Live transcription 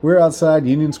We're outside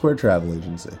Union Square Travel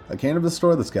Agency, a cannabis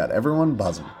store that's got everyone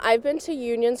buzzing. I've been to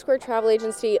Union Square Travel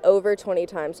Agency over 20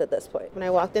 times at this point. When I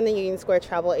walked in the Union Square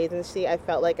Travel Agency, I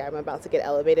felt like I'm about to get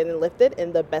elevated and lifted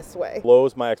in the best way.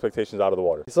 Blows my expectations out of the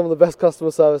water. Some of the best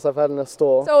customer service I've had in a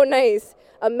store. So nice.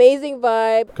 Amazing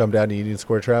vibe. Come down to Union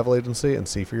Square Travel Agency and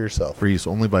see for yourself. For use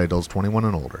only by adults 21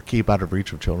 and older. Keep out of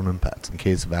reach of children and pets. In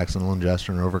case of accidental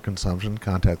ingestion or overconsumption,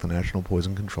 contact the National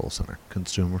Poison Control Center.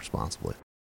 Consume responsibly.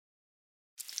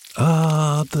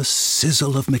 Ah, the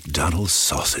sizzle of McDonald's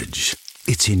sausage.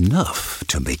 It's enough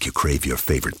to make you crave your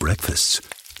favorite breakfasts.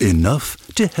 Enough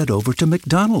to head over to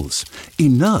McDonald's.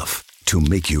 Enough to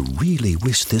make you really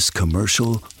wish this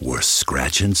commercial were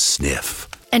scratch and sniff.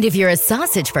 And if you're a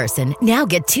sausage person, now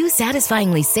get 2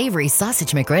 satisfyingly savory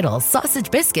sausage McGriddles,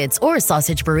 sausage biscuits, or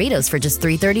sausage burritos for just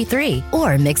 $3.33.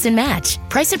 Or mix and match.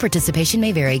 Price and participation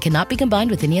may vary. Cannot be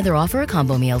combined with any other offer or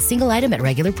combo meal. Single item at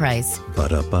regular price.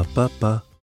 Ba-da-ba-ba-ba.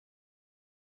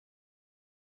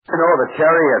 You know that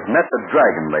Terry has met the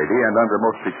Dragon Lady and under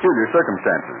most peculiar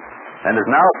circumstances, and is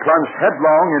now plunged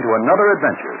headlong into another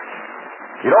adventure.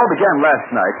 It all began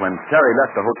last night when Terry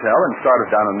left the hotel and started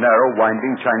down a narrow,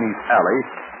 winding Chinese alley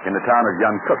in the town of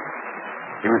Yankuk.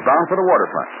 He was bound for the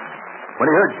waterfront. When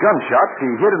he heard gunshots,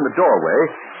 he hid in the doorway,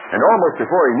 and almost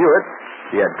before he knew it,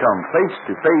 he had come face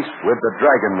to face with the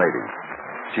Dragon Lady.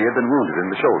 She had been wounded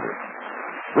in the shoulder.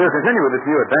 We'll continue with this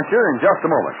new adventure in just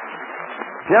a moment.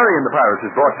 Terry and the Pirates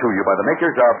is brought to you by the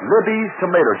makers of Libby's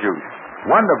Tomato Juice,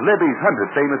 one of Libby's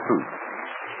 100 famous foods.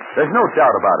 There's no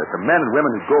doubt about it. The men and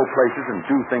women who go places and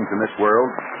do things in this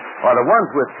world are the ones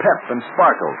with pep and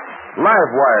sparkle,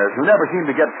 live wires who never seem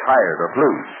to get tired or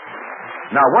blues.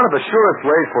 Now, one of the surest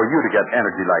ways for you to get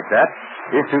energy like that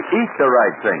is to eat the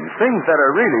right things that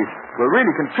will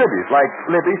really contribute, like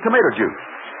Libby's Tomato Juice.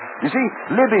 You see,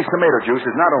 Libby's Tomato Juice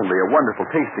is not only a wonderful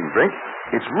tasting drink,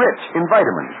 it's rich in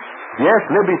vitamins. Yes,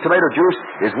 Libby's Tomato Juice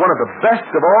is one of the best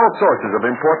of all sources of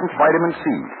important vitamin C.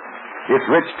 It's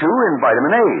rich, too, in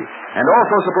vitamin A, and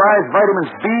also supplies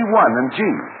vitamins B1 and G.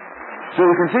 So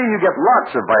you can see you get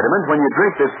lots of vitamins when you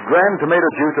drink this grand tomato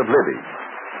juice of Libby's.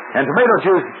 And tomato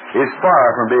juice is far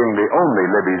from being the only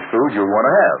Libby's food you'll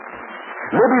want to have.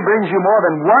 Libby brings you more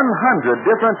than 100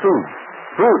 different foods.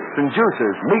 Fruits and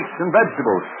juices, meats and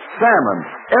vegetables, salmon.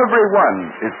 Every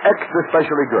one is extra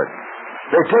specially good.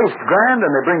 They taste grand and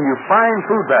they bring you fine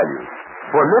food values.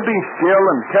 For Libby's skill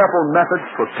and careful methods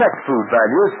protect food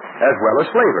values as well as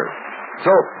flavor.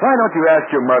 So why don't you ask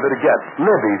your mother to get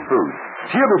Libby's food?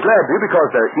 She'll be glad to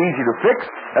because they're easy to fix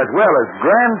as well as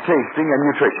grand tasting and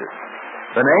nutritious.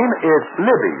 The name is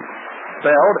Libby's,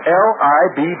 spelled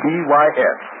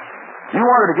L-I-B-B-Y-S. You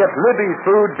wanted to get Libby's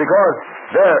food because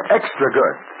they're extra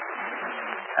good.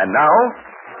 And now,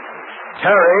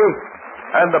 Terry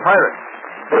and the Pirates.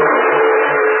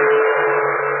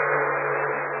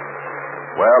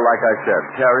 Well, like I said,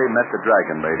 Terry met the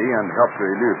Dragon Lady and helped her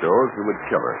elude those who would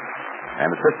kill her,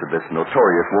 and assisted this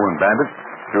notorious woman bandit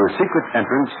through a secret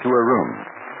entrance to her room.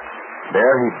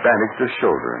 There he bandaged her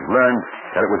shoulder and learned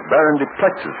that it was Baron de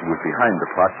Plexus who was behind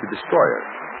the plot to destroy her.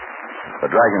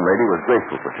 The Dragon Lady was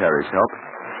grateful for Terry's help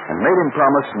and made him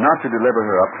promise not to deliver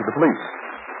her up to the police.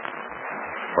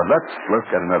 But let's look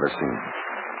at another scene.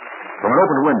 From an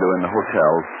open window in the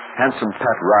hotel, handsome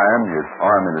Pat Ryan, his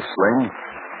arm in a sling,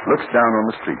 looks down on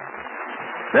the street.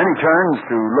 Then he turns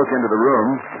to look into the room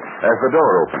as the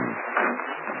door opens.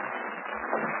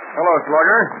 Hello,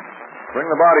 Slugger. Bring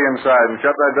the body inside and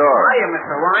shut that door. Hiya,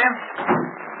 Mr. Ryan.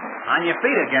 On your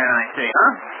feet again, I see,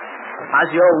 huh?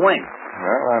 How's your old wing?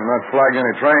 Well, I've not flagged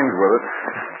any trains with it.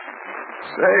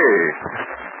 Say.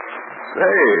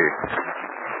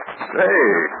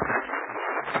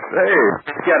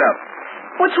 Get up.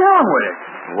 What's wrong with it?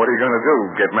 What are you going to do,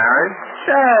 get married?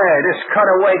 Say, this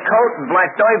cutaway coat and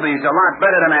black derby's a lot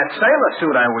better than that sailor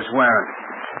suit I was wearing.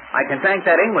 I can thank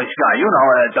that English guy,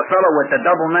 the fellow with the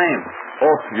double name.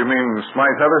 Oh, you mean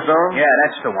Smythe Heatherstone? Yeah,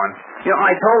 that's the one.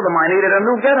 I told him I needed a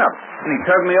new get-up, and he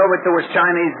turned me over to his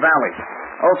Chinese valet.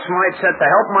 Old Smythe said to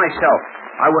help myself,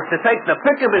 I was to take the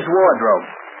pick of his wardrobe.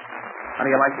 How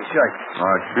do you like the shirt?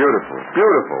 Oh, it's beautiful,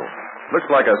 beautiful. Looks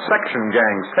like a section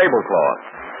gang's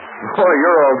tablecloth. Boy,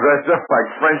 you're all dressed up like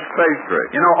French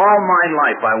pastry. All my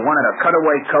life I wanted a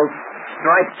cutaway coat,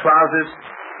 striped trousers,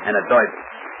 and a derby.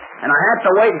 And I had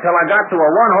to wait until I got to a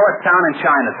one-horse town in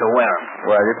China to wear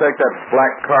them. Well, you take that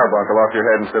black carbuncle off your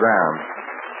head and sit down.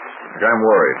 I'm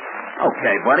worried.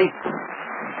 Okay, buddy.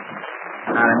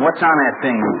 Now then, what's on that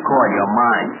thing you call your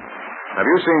mind? Have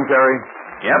you seen Terry?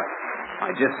 Yep.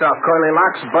 I just saw Curly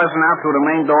Locks buzzing out through the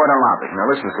main door of the lobby. Now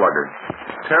listen, Slugger.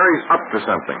 Terry's up to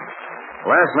something.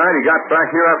 Last night he got back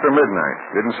here after midnight.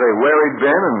 Didn't say where he'd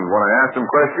been, and when I asked him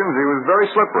questions, he was very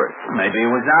slippery. Maybe he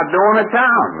was out doing the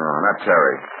town. No, not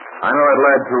Terry. I know that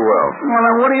lad too well. Well,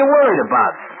 then what are you worried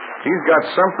about? He's got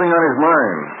something on his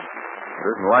mind. It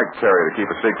isn't like Terry to keep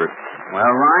a secret. Well,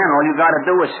 Ryan, all you got to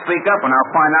do is speak up, and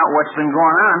I'll find out what's been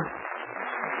going on.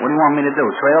 What do you want me to do,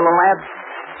 trail the lad?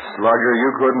 Slugger, you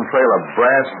couldn't trail a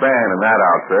brass band in that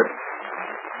outfit.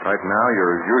 Right now,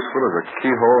 you're as useful as a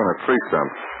keyhole in a tree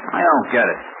stump. I don't get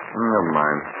it. Never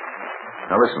mind.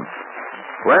 Now, listen.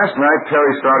 Last night,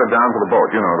 Terry started down to the boat.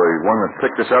 You know, the one that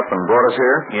picked us up and brought us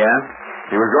here? Yeah?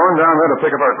 He was going down there to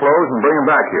pick up our clothes and bring them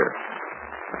back here.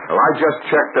 Well, I just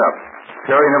checked up.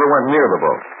 Terry never went near the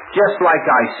boat. Just like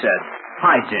I said.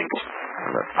 Hijinks.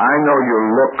 I know you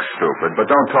look stupid, but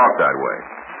don't talk that way.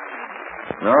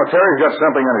 No, Terry's got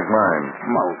something on his mind.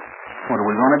 Well, what are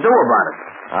we going to do about it?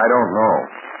 I don't know.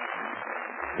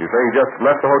 You say he just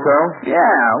left the hotel?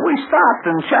 Yeah, we stopped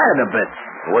and chatted a bit.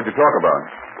 Well, what'd you talk about?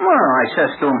 Well, I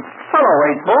says to him, "Hello,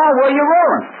 8-ball, where you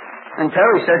rolling?" And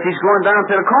Terry says he's going down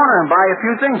to the corner and buy a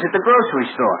few things at the grocery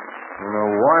store. Now,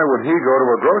 why would he go to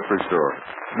a grocery store?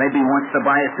 Maybe he wants to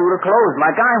buy a suit of clothes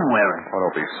like I'm wearing. Oh,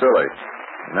 don't be silly.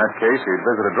 In that case, he'd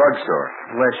visit a drugstore.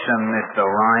 Listen, Mr.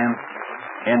 Ryan.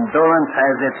 Endurance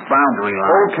has its boundary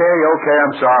line. Okay,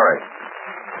 I'm sorry.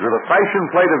 You're the fashion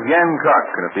plate of Yan Kuk,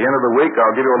 and at the end of the week,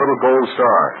 I'll give you a little gold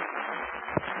star.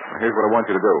 Now, here's what I want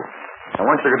you to do. I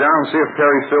want you to go down and see if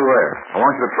Terry's still there. I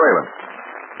want you to trail him.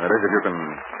 That is, if you can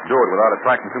do it without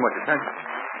attracting too much attention.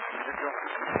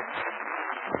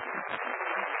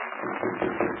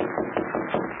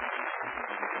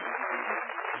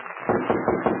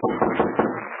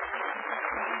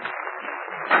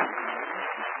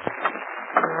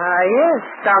 Yes.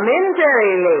 Come in,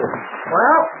 Jerry Lee.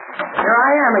 Well, here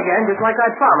I am again, just like I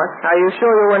promised. Are you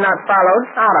sure you were not followed?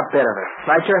 Not a bit of it.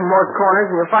 Right here in more corners,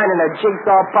 and you're finding a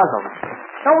jigsaw puzzle.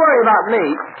 Don't worry about me.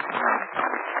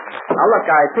 Now, look,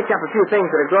 I picked up a few things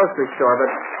at a grocery store, but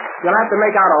you'll have to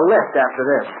make out a list after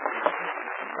this.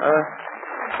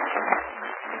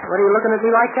 What are you looking at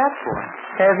me like that for?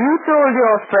 Have you told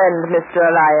your friend, Mr.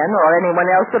 Lyon, or anyone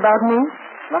else about me?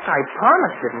 Look, I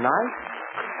promised, didn't I?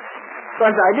 Of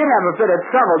course, I did have a bit of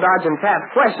trouble dodging Pat's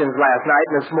questions last night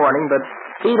and this morning, but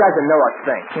he doesn't know a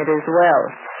thing. It is well.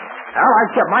 Well,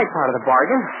 I've kept my part of the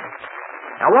bargain.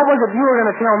 Now, what was it you were going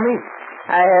to tell me?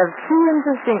 I have two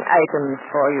interesting items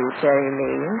for you, Terry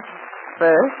Lee.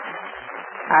 First,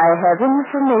 I have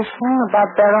information about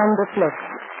Baron de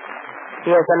Plessis. He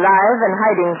is alive and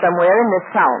hiding somewhere in this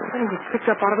town. He was picked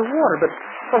up out of the water, but,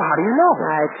 well, how do you know?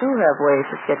 I, too, have ways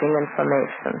of getting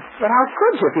information. But how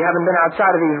could you if you haven't been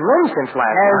outside of these rooms since last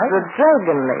As night? the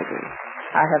dragon lady,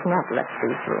 I have not left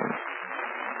these rooms.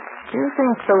 Do you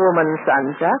think the woman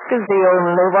Sanjak is the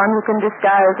only one who can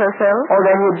disguise herself? Oh,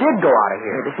 then you did go out of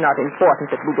here. It is not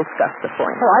important that we discuss the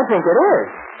point. Oh, I think it is.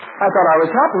 I thought I was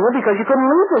helping you because you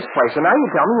couldn't leave this place, and now you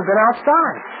tell me you've been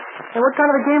outside. And what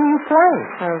kind of a game are you playing?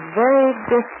 A very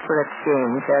desperate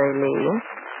game, Terry Lee.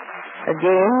 A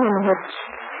game in which,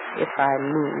 if I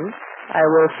lose, I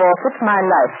will forfeit my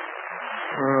life.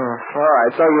 All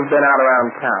right, so you've been out around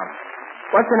town.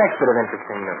 What's the next bit of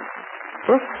interesting news?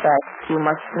 This fact you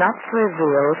must not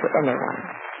reveal to anyone.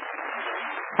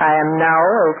 I am now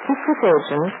a secret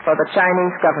agent for the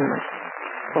Chinese government.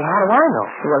 Well, how do I know?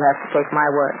 You will have to take my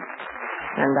word.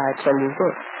 And I tell you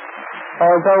this.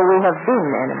 Although we have been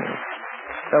enemies,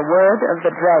 the word of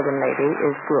the dragon lady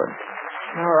is good.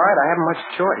 All right, I haven't much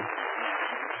choice.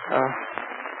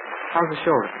 How's the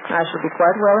shoulder? I shall be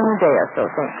quite well in a day or so,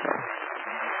 thank you.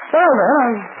 Well, then,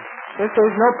 I guess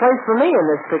there's no place for me in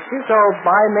this picture, so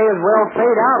I may as well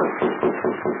fade out.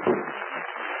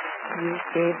 You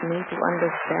gave me to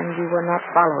understand you were not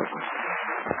followed.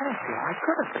 I don't see how I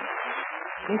could have been.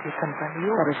 Maybe some friend of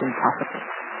yours. That is impossible.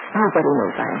 Nobody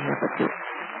knows I am here but you.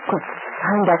 Quick,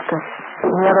 behind that curtain,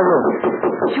 in the other room.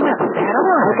 But you haven't had a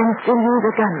I can still use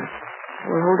a gun. I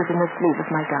will hold it in the sleeve of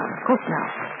my gown. Quick now.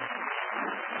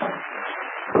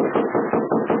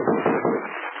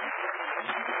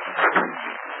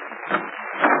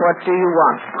 What do you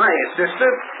want? Hiya,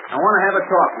 sister. I want to have a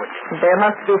talk with you. There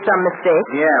must be some mistake.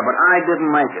 Yeah, but I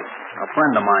didn't make it. A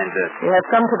friend of mine did. You have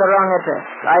come to the wrong address.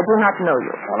 I do not know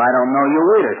you. Well, I don't know you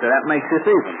either, so that makes this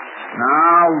even.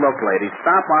 Now, look, lady,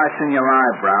 stop arching your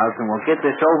eyebrows, and we'll get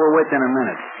this over with in a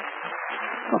minute.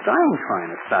 Look, I ain't trying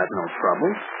to start no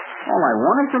trouble. All I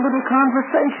want is a little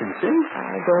conversation, see?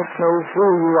 I don't know who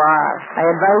you are. I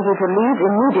advise you to leave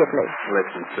immediately.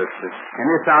 Listen, sister. In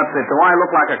this outfit, do I look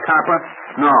like a copper?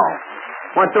 No.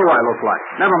 What do I look like?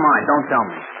 Never mind, don't tell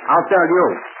me. I'll tell you.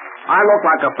 I look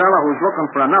like a fella who's looking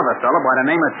for another fella by the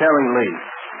name of Terry Lee.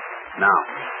 Now,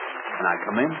 Can I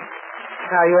come in?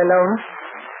 Are you alone?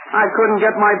 I couldn't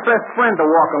get my best friend to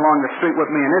walk along the street with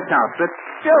me in this outfit.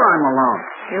 Sure, I'm alone.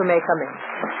 You may come in.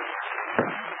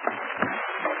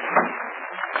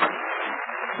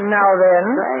 Now then.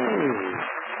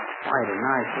 Hey, quite a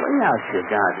nice layout you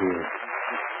got here.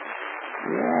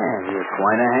 Yeah, you're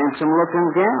quite a handsome-looking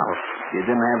gal. You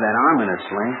didn't have that arm in a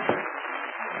sling.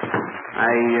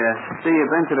 I see you've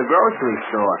been to the grocery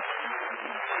store.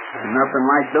 Nothing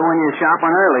like doing your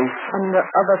shopping early. Under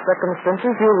other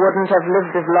circumstances, you wouldn't have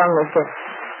lived as long as this.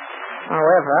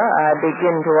 However, I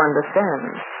begin to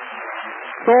understand.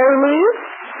 Terry Lee,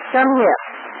 come here.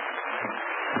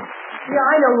 Yeah,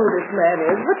 I know who this man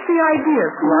is. What's the idea,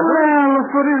 Slugger? Well,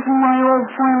 if it isn't my old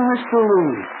friend, Mr.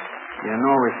 Lee. You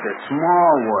know, it's a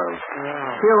small world.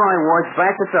 Yeah. Here I was,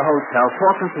 back at the hotel,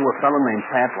 talking to a fellow named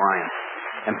Pat Ryan.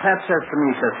 And Pat says to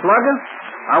me, he says, Slugger,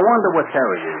 I wonder what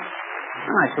Terry is.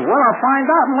 And I said, well, I'll find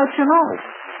out and let you know.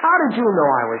 How did you know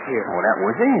I was here? Oh, that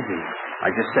was easy.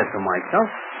 I just said to myself,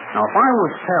 now, if I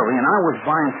was Terry and I was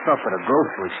buying stuff at a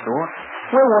grocery store,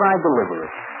 where would I deliver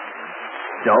it?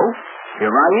 So,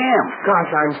 here I am. Gosh,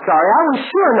 I'm sorry. I was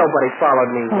sure nobody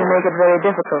followed me You here. make it very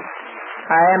difficult.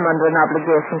 I am under an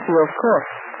obligation to you, of course.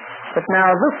 But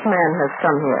now this man has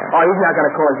come here. Oh, he's not going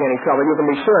to cause you any trouble. You can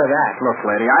be sure of that. Look,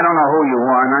 lady, I don't know who you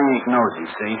are, and I ain't nosy,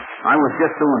 see? I was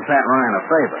just doing Pat Ryan a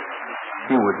favor.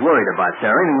 He was worried about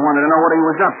Terry, and he wanted to know what he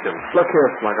was up to. Look here,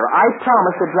 Slugger. I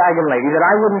promised the Dragon Lady that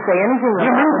I wouldn't say anything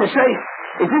You mean to say...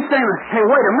 Is this thing... Hey,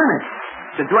 wait a minute.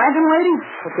 The Dragon Lady?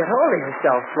 Well, get hold of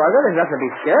yourself, Slugger. There's nothing to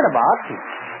be scared about.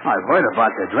 I've heard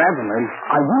about the Dragon Lady.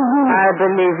 Are you really... I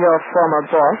believe your former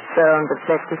boss, Baron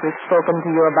Detective, has spoken to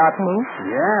you about me.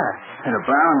 Yeah. And the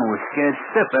Baron was scared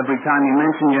stiff every time he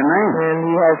mentioned your name. And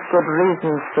he has good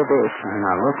reasons for this.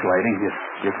 Now, look, lady,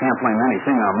 you can't blame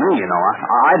anything on me, you know.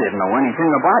 I didn't know anything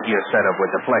about your setup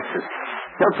with the Plexus.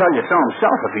 He'll tell you so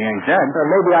himself if he ain't dead.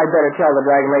 Maybe I'd better tell the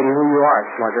Dragon Lady who you are,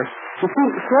 Slugger. You see,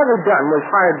 Slugger Dunn was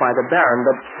hired by the Baron,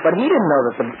 but he didn't know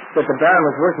that the Baron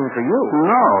was working for you.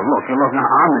 No, look, now,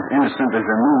 I'm as innocent as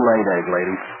a new laid egg,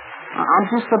 lady. I'm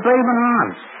just a babe in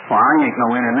arms. Well, I ain't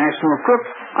no international crook.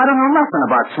 I don't know nothing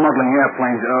about smuggling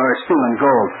airplanes or stealing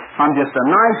gold. I'm just a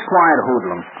nice, quiet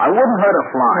hoodlum. I wouldn't hurt a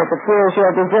fly. It appears you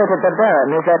have deserted the Baron.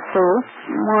 Is that true?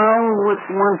 Well, with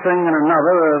one thing and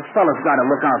another, a fellow's got to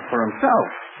look out for himself.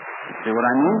 You see what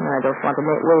I mean? I don't want to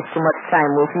waste too much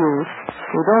time with you.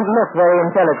 You don't look very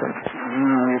intelligent.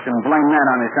 You can blame that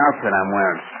on this outfit I'm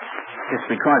wearing. Just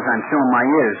because I'm showing my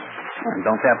ears. And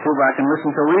don't that prove I can listen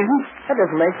to reason? That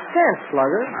doesn't make sense,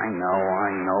 Slugger. I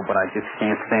know, but I just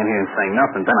can't stand here and say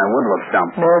nothing. Then I would look dumb.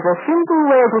 There's a simple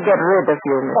way to get rid of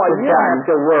you, Mr. Oh, you don't have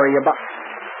to worry about...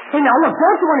 Hey, now, look,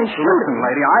 don't do any shooting. Listen,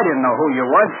 lady, I didn't know who you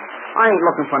was. I ain't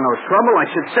looking for no trouble. I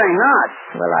should say not.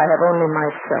 Well, I have only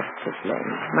myself to blame.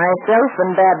 Myself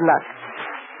and bad luck.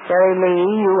 Terry Lee,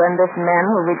 you and this man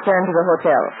will return to the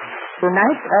hotel.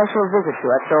 Tonight, I shall visit you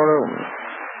at your rooms.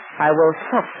 I will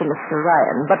talk to Mr.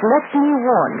 Ryan, but let me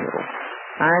warn you.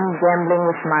 I'm gambling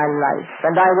with my life,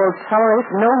 and I will tolerate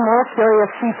no more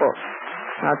curious people.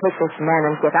 Now take this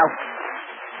man and get out.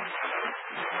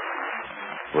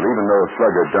 Well, even though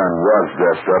Slugger Dunn was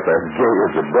dressed up as gay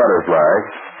as a butterfly,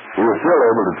 he was still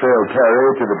able to trail Terry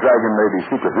to the Dragon Lady's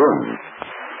secret room.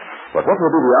 But what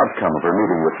will be the outcome of her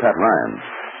meeting with Pat Ryan?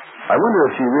 I wonder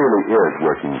if she really is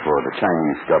working for the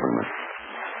Chinese government.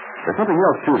 There's something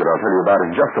else, too, that I'll tell you about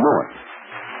in just a moment.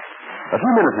 A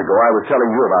few minutes ago, I was telling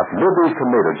you about Libby's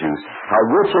tomato juice, how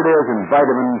rich it is in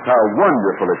vitamins, how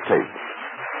wonderful it tastes.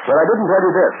 But I didn't tell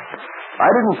you this. I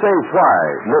didn't say why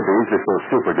Libby's is so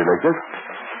super delicious.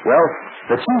 Well,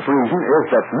 the chief reason is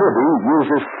that Libby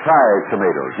uses prize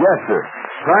tomatoes. Yes, sir.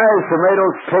 Prize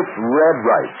tomatoes picked red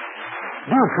right.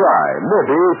 Do try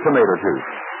Libby's tomato juice.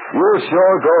 You'll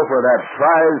sure go for that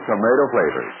prize tomato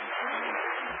flavor.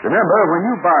 Remember, when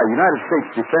you buy United States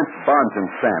Defense bonds and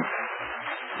stamps,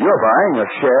 you're buying a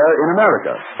share in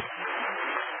America.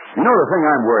 You know, the thing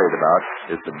I'm worried about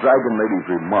is the Dragon Lady's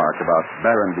remark about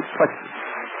Baron Plexus.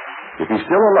 If he's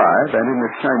still alive and in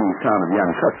this Chinese town of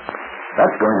Yangkut,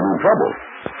 that's going to mean trouble.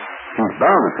 She's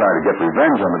bound to try to get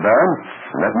revenge on the Baron,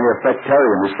 and that may affect Terry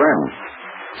and his friends.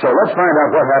 So let's find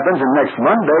out what happens in next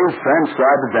Monday's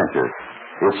transcribed adventure.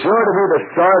 It's sure to be the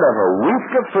start of a week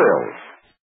of thrills.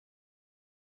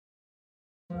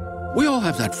 We all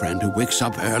have that friend who wakes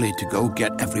up early to go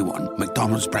get everyone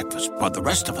McDonald's breakfast, while the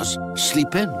rest of us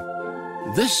sleep in.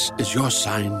 This is your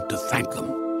sign to thank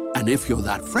them. And if you're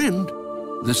that friend,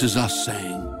 this is us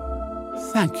saying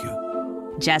thank you.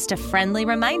 Just a friendly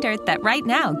reminder that right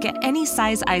now, get any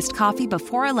size iced coffee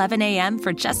before 11 a.m.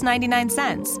 for just 99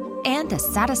 cents. And a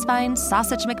satisfying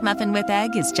sausage McMuffin with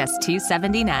egg is just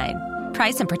 $2.79.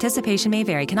 Price and participation may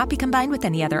vary. Cannot be combined with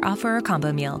any other offer or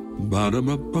combo meal.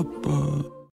 Ba-da-ba-ba-ba.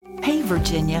 Hey,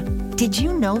 Virginia, did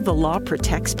you know the law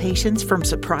protects patients from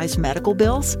surprise medical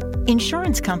bills?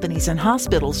 Insurance companies and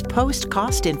hospitals post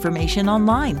cost information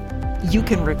online. You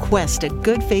can request a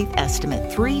good faith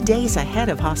estimate 3 days ahead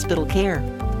of hospital care.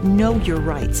 Know your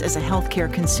rights as a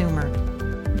healthcare consumer.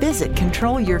 Visit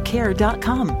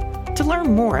controlyourcare.com to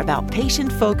learn more about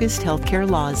patient-focused healthcare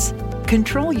laws.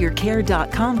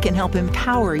 ControlYourCare.com can help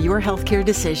empower your healthcare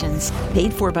decisions.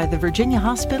 Paid for by the Virginia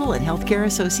Hospital and Healthcare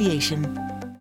Association.